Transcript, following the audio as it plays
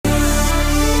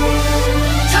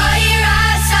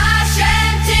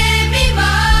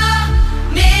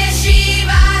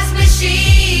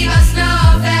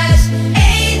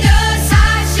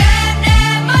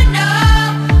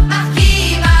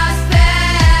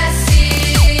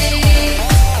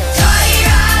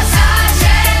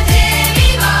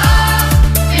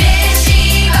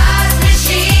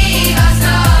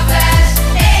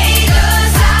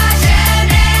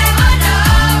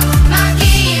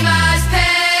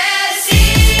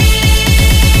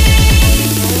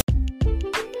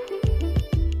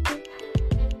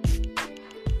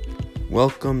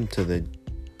Welcome to the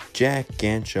Jack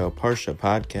Ganshaw Parsha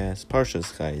podcast,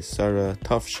 Parshas Chayei Sarah,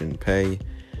 Tafshin Pei.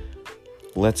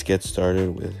 Let's get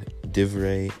started with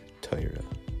Divrei Torah.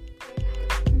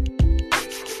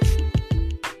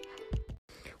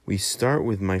 We start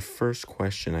with my first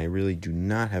question. I really do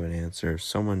not have an answer. If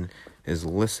someone is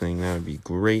listening, that would be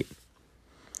great.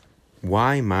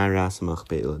 Why Ma'aras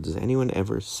Machpelah? Does anyone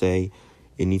ever say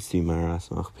it needs to be Ma'aras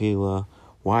Machpelah?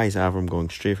 Why is Avram going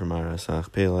straight from Ma'aras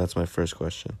Machpelah? That's my first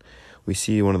question. We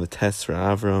see one of the tests for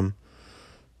Avram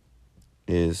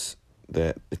is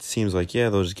that it seems like,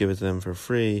 they'll just give it to them for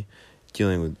free.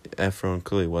 Dealing with Ephron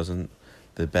clearly wasn't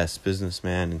the best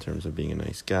businessman in terms of being a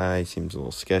nice guy. Seems a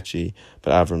little sketchy,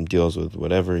 but Avram deals with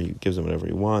whatever. He gives him whatever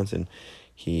he wants, and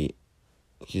he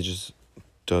just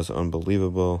does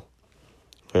unbelievable.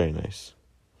 Very nice.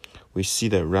 We see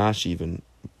that Rashi even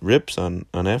rips on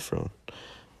Ephron.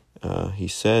 He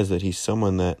says that he's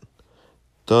someone that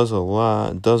does a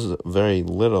lot, does very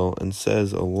little, and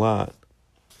says a lot.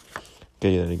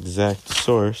 Get you that exact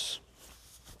source.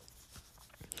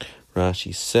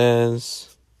 Rashi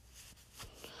says,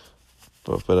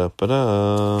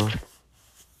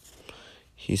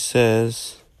 he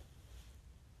says,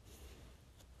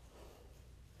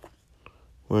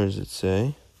 where does it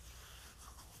say?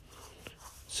 It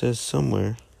says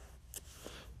somewhere,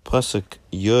 Pasuk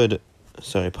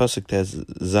Tez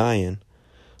Zion,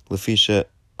 Lefisha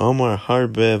Omar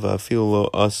Harbe Va'afil Lo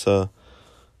Asa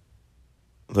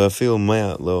Va'afil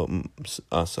Mea Lo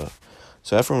Asa.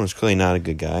 So Ephron was clearly not a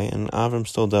good guy, and Avram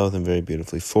still dealt with him very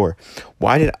beautifully. 4.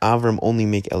 Why did Avram only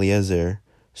make Eliezer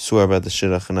swear about the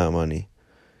shidduch and not money?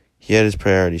 He had his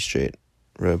priorities straight.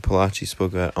 Rabbi Palachi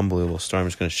spoke about unbelievable story. I'm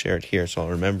just going to share it here, so I'll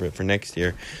remember it for next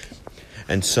year.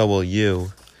 And so will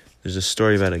you. There's a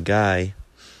story about a guy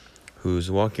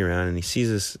who's walking around, and he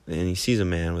sees a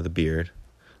man with a beard,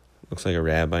 looks like a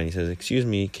rabbi, and he says, "Excuse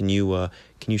me, can you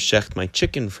shecht my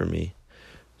chicken for me?"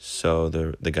 So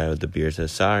the guy with the beard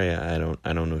says, "Sorry, I don't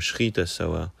know shechita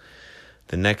so well."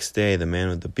 The next day, the man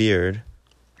with the beard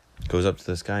goes up to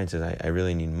this guy and says, I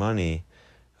really need money.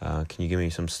 Can you give me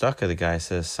some tzedakah? The guy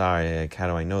says, "Sorry, how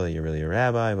do I know that you're really a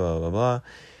rabbi?" Blah, blah, blah.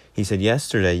 He said,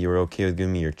 "Yesterday you were okay with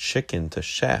giving me your chicken to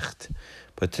shecht,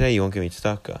 but today you won't give me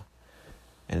tzedakah."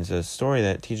 And it's a story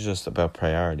that teaches us about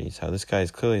priorities. How this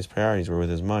guy's clearly his priorities were with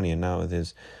his money and not with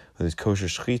his kosher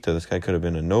shechita. This guy could have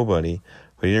been a nobody,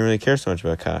 but he didn't really care so much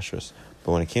about kashrus.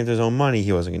 But when it came to his own money,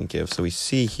 he wasn't going to give. So we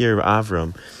see here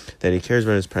Avram that he cares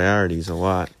about his priorities a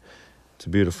lot. It's a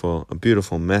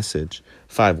beautiful message.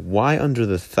 5. Why under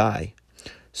the thigh?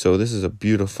 So this is a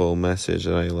beautiful message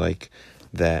that I like,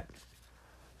 that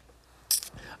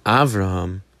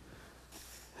Avram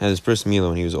had his bris milah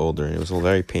when he was older, and it was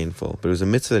very painful, but it was a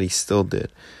mitzvah that he still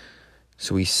did.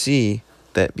 So we see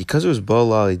that because it was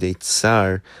ba'alali de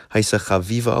tsar, haisa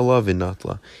chaviva Allah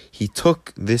v'natla, he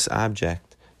took this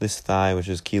object, this thigh, which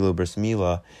is kilo bris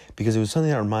milah, because it was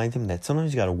something that reminded him that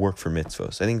sometimes you got to work for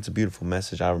mitzvahs. I think it's a beautiful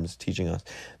message Avram is teaching us.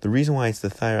 The reason why it's the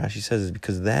thigh, Rashi says, is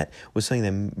because that was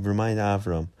something that reminded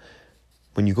Avram,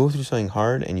 when you go through something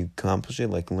hard and you accomplish it,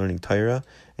 like learning Torah,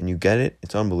 and you get it,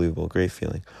 it's unbelievable, great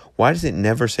feeling. Why does it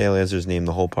never say Eliezer's name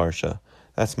the whole parsha?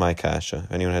 That's my kasha.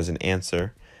 If anyone has an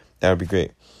answer, that would be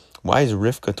great. Why is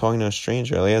Rivka talking to a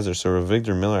stranger, Eliezer? So Rav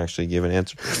Victor Miller actually gave an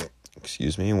answer,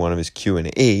 in one of his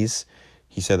Q&As.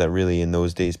 He said that really in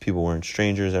those days people weren't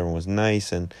strangers, everyone was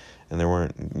nice, and there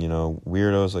weren't,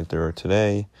 weirdos like there are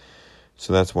today.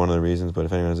 So that's one of the reasons, but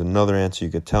if anyone has another answer,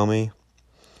 you could tell me.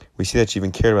 We see that she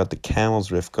even cared about the camels,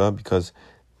 Rivka, because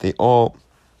they all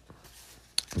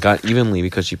got evenly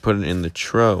because she put it in the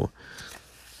trough.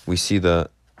 We see the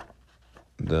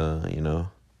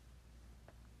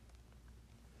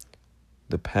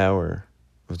power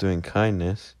of doing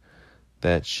kindness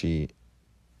that she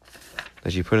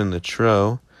put in the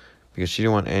trough, because she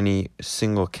didn't want any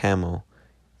single camel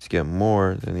to get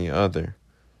more than the other.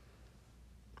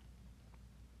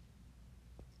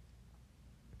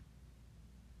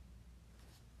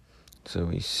 So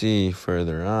we see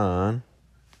further on,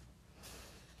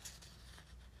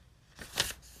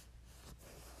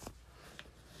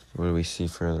 what do we see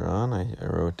further on? I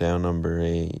wrote down number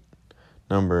 8.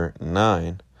 Number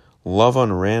 9.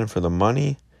 Lavan ran for the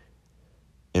money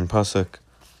in Pasuk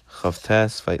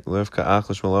Chavtes, fight Rivka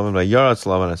Achlish Malavan by Yaratz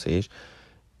Lavan Asaish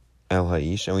El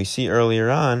Haish. And we see earlier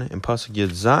on in Pasuk Yud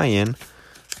Zayin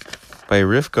by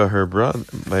Rivka,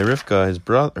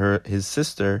 his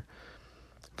sister,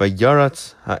 by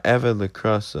Yaratz Ha'eved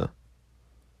Lekrasa.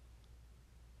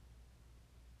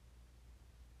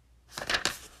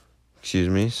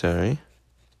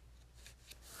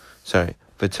 Sorry.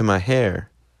 But to my hair,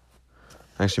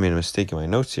 I actually made a mistake in my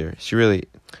notes here. She really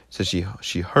said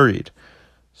she hurried.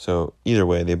 So either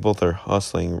way, they both are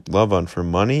hustling Lavan for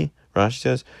money. Rashi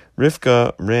says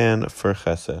Rivka ran for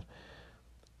chesed.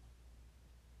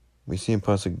 We see in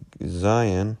Pasuk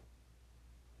Zion.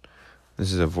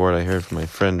 This is a word I heard from my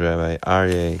friend Rabbi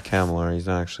Aryeh Kamelar. He's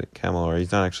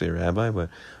not actually a rabbi, but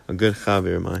a good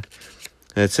chavir of mine.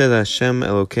 And it says Hashem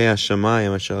Elokei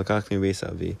Hashemayim Asher Lakachni Beis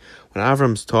Avi. When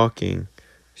Avram's talking,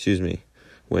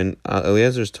 when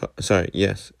Eliezer's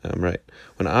I'm right.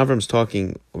 When Avram's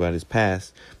talking about his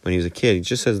past, when he was a kid, he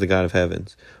just says the God of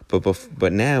heavens.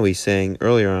 But now he's saying,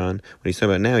 earlier on, when he's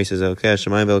talking about now, he says Elokei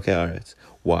Hashemayim Elokei Aretz.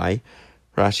 Why?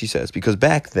 Rashi says, because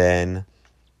back then,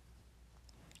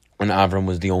 when Avram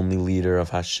was the only leader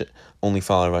of Hashem, only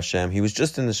follower of Hashem, he was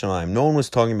just in the Shemaim. No one was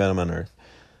talking about him on earth.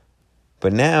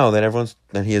 But now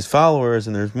that he has followers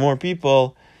and there's more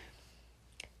people,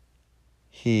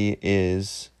 he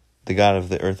is the God of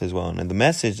the earth as well. And the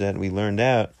message that we learned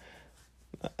out,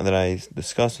 that I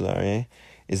discussed with Aryeh,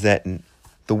 is that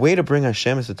the way to bring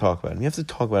Hashem is to talk about him. You have to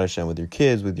talk about Hashem with your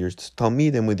kids, with your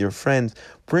talmidim, with your friends.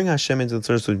 Bring Hashem into the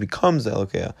church so it becomes the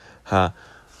Elokei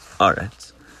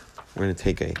Haaretz. We're going to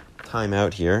take a time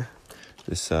out here.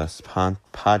 This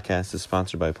podcast is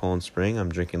sponsored by Poland Spring. I'm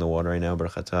drinking the water right now.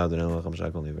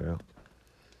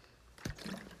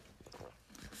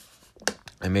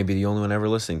 I may be the only one ever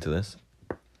listening to this.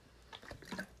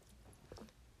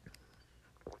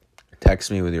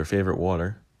 Text me with your favorite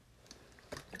water.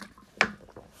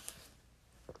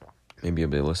 Maybe you'll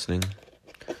be listening.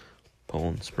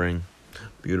 Poland Spring.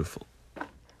 Beautiful.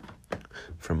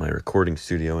 From my recording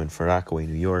studio in Far Rockaway,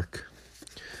 New York.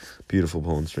 Beautiful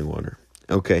Poland Spring water.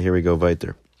 Okay, here we go,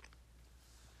 weiter.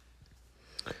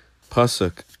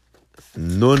 Pasuk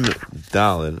Nun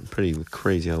Dalet. Pretty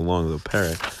crazy how long the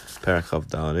parak of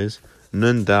Dalet is.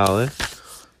 Nun Dalet.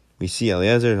 We see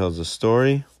Eliezer tells a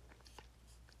story.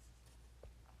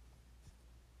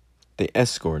 They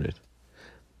escorted.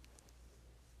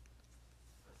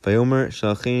 Vayomer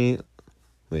Shalchini.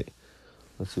 Wait,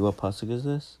 let's see, what pasuk is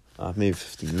this? Maybe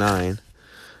 59.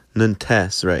 Nun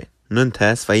Tes, right. Nun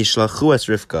Tes, Vayishlachu es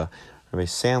Rivka. Rabbi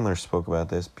Sandler spoke about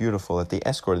this. Beautiful, that they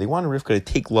escorted. They wanted Rivka to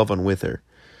take Lavan with her.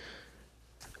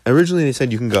 Originally, they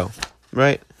said, you can go.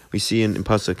 Right? We see in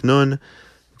Pasuk Nun,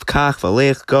 Kach,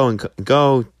 Valech,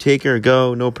 go, take her,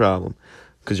 go, no problem.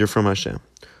 Because you're from Hashem.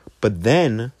 But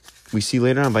then, we see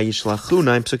later on, Vayishlachu,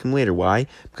 9 psukim later. Why?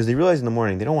 Because they realized in the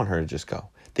morning, they don't want her to just go.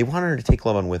 They want her to take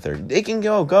Lavan with her. They can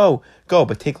go,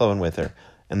 but take Lavan with her.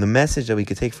 And the message that we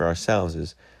could take for ourselves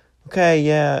is, okay,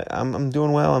 yeah, I'm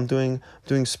doing well. I'm doing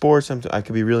sports. I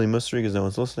could be really musry because no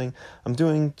one's listening. I'm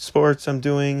doing sports. I'm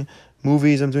doing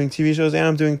movies. I'm doing TV shows, and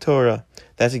I'm doing Torah.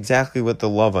 That's exactly what the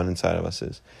Lavan inside of us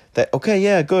is. That, okay,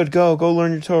 yeah, good. Go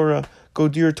learn your Torah. Go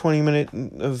do your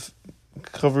 20-minute of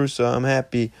chavrusa. I'm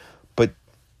happy, but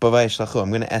I'm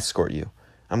going to escort you.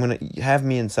 I'm going to have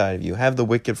me inside of you. Have the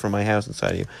wicked from my house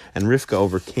inside of you. And Rivka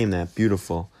overcame that.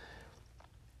 Beautiful.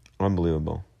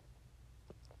 Unbelievable.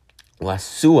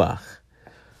 Lasuach.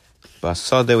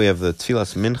 Basadeh, we have the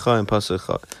Tfilas Mincha and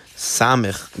Pasuk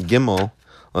Samech Gimel.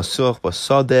 Lasuach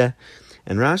Basadeh.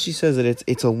 And Rashi says that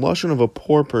it's a lashon of a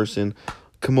poor person.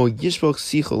 Kamo Yishboch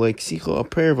Sicho, like Sicho, a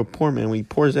prayer of a poor man when he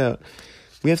pours out.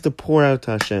 We have to pour out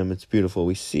to Hashem. It's beautiful.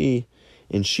 We see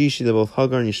in Shishi that both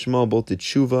Hagar and Yishmael both did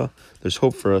tshuva. There's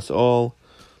hope for us all.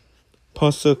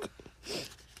 Pasuk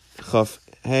Chaf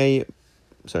Hey.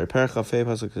 Parach Chaf Hey,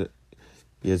 Pasuk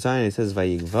Yazayin, it says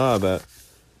Vayigva about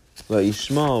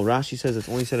Yishmael. Rashi says it's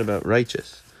only said about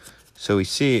righteous. So we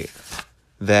see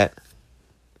that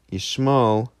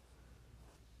Yishmael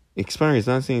expiring is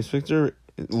not saying Victor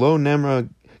Lo Nemra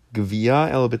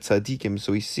Gvia El Tzadikim.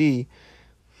 So we see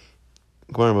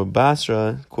Gemara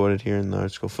Basra quoted here in the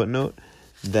article footnote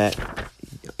that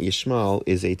Yishmael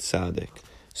is a tzaddik.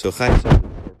 So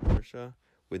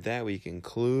with that we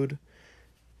conclude.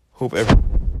 Hope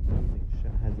everyone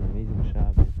has an amazing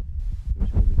Shabbat,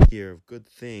 which will hear of good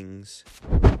things.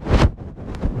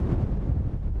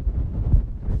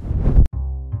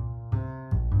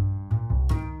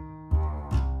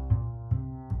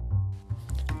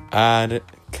 Ad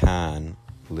Kan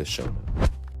Lishona.